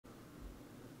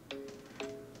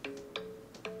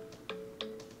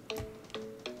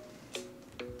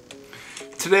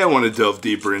Today I want to delve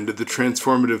deeper into the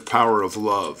transformative power of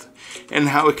love and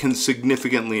how it can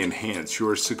significantly enhance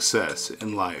your success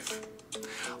in life.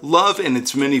 Love in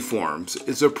its many forms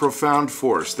is a profound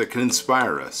force that can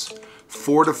inspire us,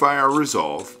 fortify our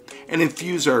resolve, and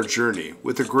infuse our journey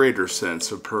with a greater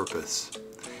sense of purpose.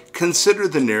 Consider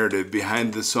the narrative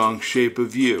behind the song Shape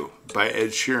of You by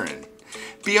Ed Sheeran.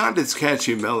 Beyond its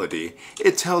catchy melody,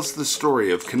 it tells the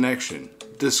story of connection,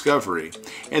 discovery,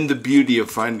 and the beauty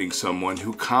of finding someone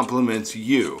who complements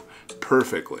you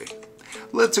perfectly.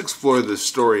 Let's explore this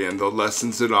story and the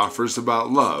lessons it offers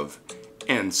about love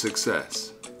and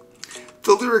success.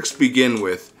 The lyrics begin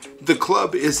with, "The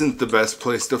club isn't the best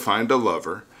place to find a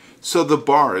lover, so the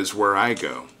bar is where I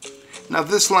go." Now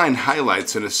this line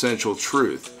highlights an essential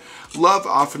truth. Love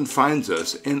often finds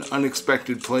us in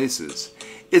unexpected places.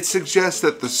 It suggests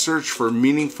that the search for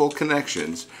meaningful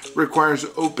connections requires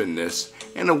openness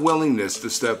and a willingness to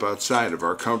step outside of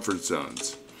our comfort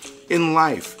zones. In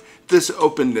life, this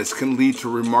openness can lead to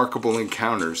remarkable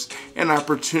encounters and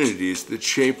opportunities that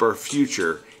shape our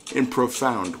future in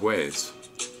profound ways.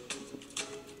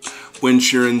 When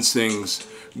Sheeran sings,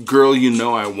 "Girl, you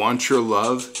know I want your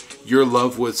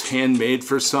love was handmade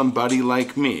for somebody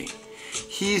like me,"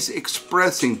 he's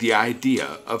expressing the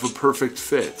idea of a perfect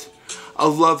fit, a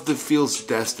love that feels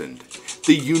destined.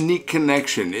 The unique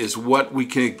connection is what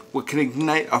can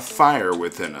ignite a fire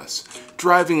within us,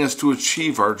 driving us to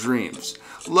achieve our dreams.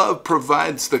 Love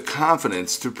provides the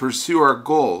confidence to pursue our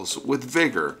goals with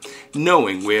vigor,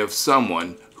 knowing we have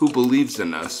someone who believes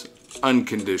in us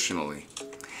unconditionally.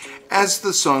 As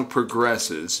the song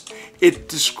progresses, it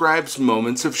describes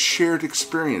moments of shared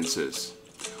experiences.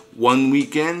 One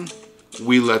weekend,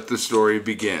 we let the story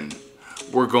begin.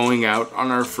 We're going out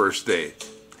on our first date.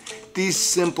 These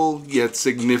simple yet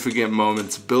significant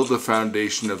moments build a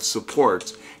foundation of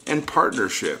support and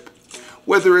partnership.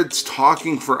 Whether it's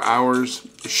talking for hours,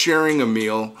 sharing a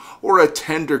meal, or a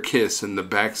tender kiss in the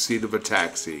backseat of a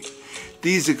taxi,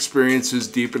 these experiences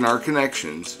deepen our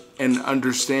connections and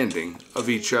understanding of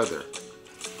each other.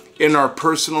 In our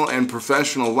personal and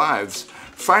professional lives,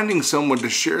 finding someone to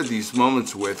share these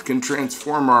moments with can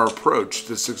transform our approach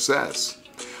to success.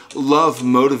 Love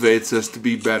motivates us to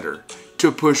be better, to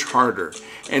push harder,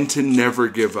 and to never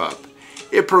give up.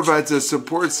 It provides a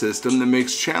support system that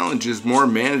makes challenges more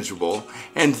manageable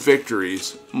and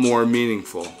victories more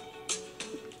meaningful.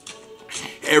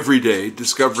 Every day,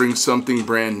 discovering something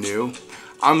brand new,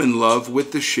 I'm in love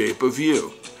with the shape of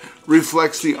you,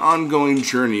 reflects the ongoing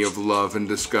journey of love and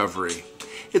discovery.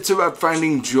 It's about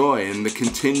finding joy in the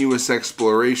continuous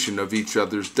exploration of each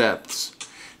other's depths.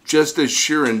 Just as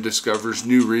Sheeran discovers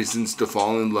new reasons to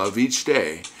fall in love each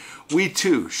day, we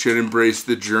too should embrace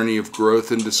the journey of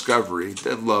growth and discovery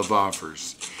that love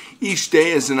offers. Each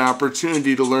day is an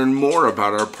opportunity to learn more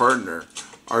about our partner,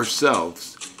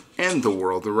 ourselves, and the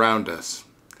world around us.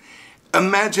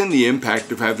 Imagine the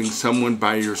impact of having someone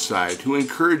by your side who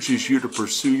encourages you to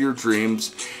pursue your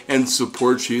dreams and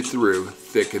supports you through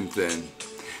thick and thin.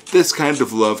 This kind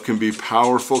of love can be a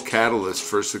powerful catalyst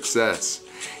for success.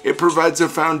 It provides a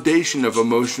foundation of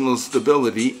emotional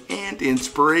stability and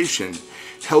inspiration,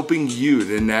 helping you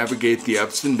to navigate the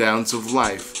ups and downs of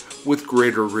life with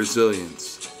greater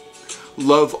resilience.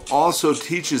 Love also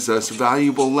teaches us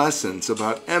valuable lessons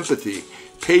about empathy,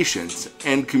 patience,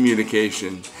 and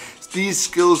communication. These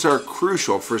skills are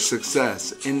crucial for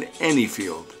success in any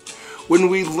field. When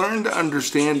we learn to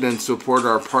understand and support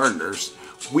our partners,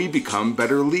 we become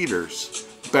better leaders,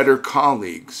 better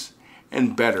colleagues,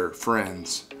 and better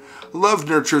friends. Love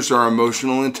nurtures our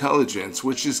emotional intelligence,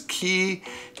 which is key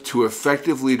to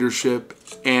effective leadership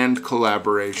and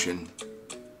collaboration.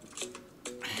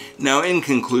 Now, in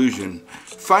conclusion,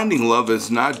 finding love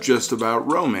is not just about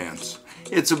romance.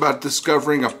 It's about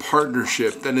discovering a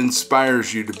partnership that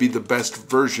inspires you to be the best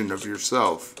version of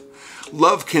yourself.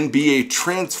 Love can be a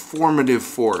transformative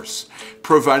force,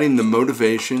 providing the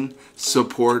motivation,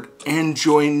 support, and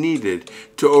joy needed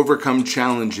to overcome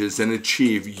challenges and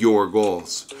achieve your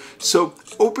goals. So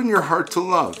open your heart to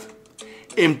love,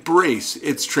 embrace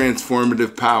its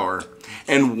transformative power,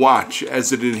 and watch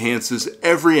as it enhances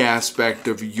every aspect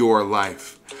of your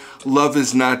life. Love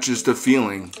is not just a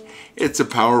feeling, it's a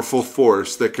powerful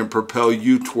force that can propel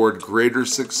you toward greater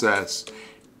success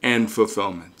and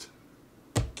fulfillment.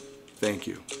 Thank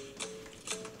you.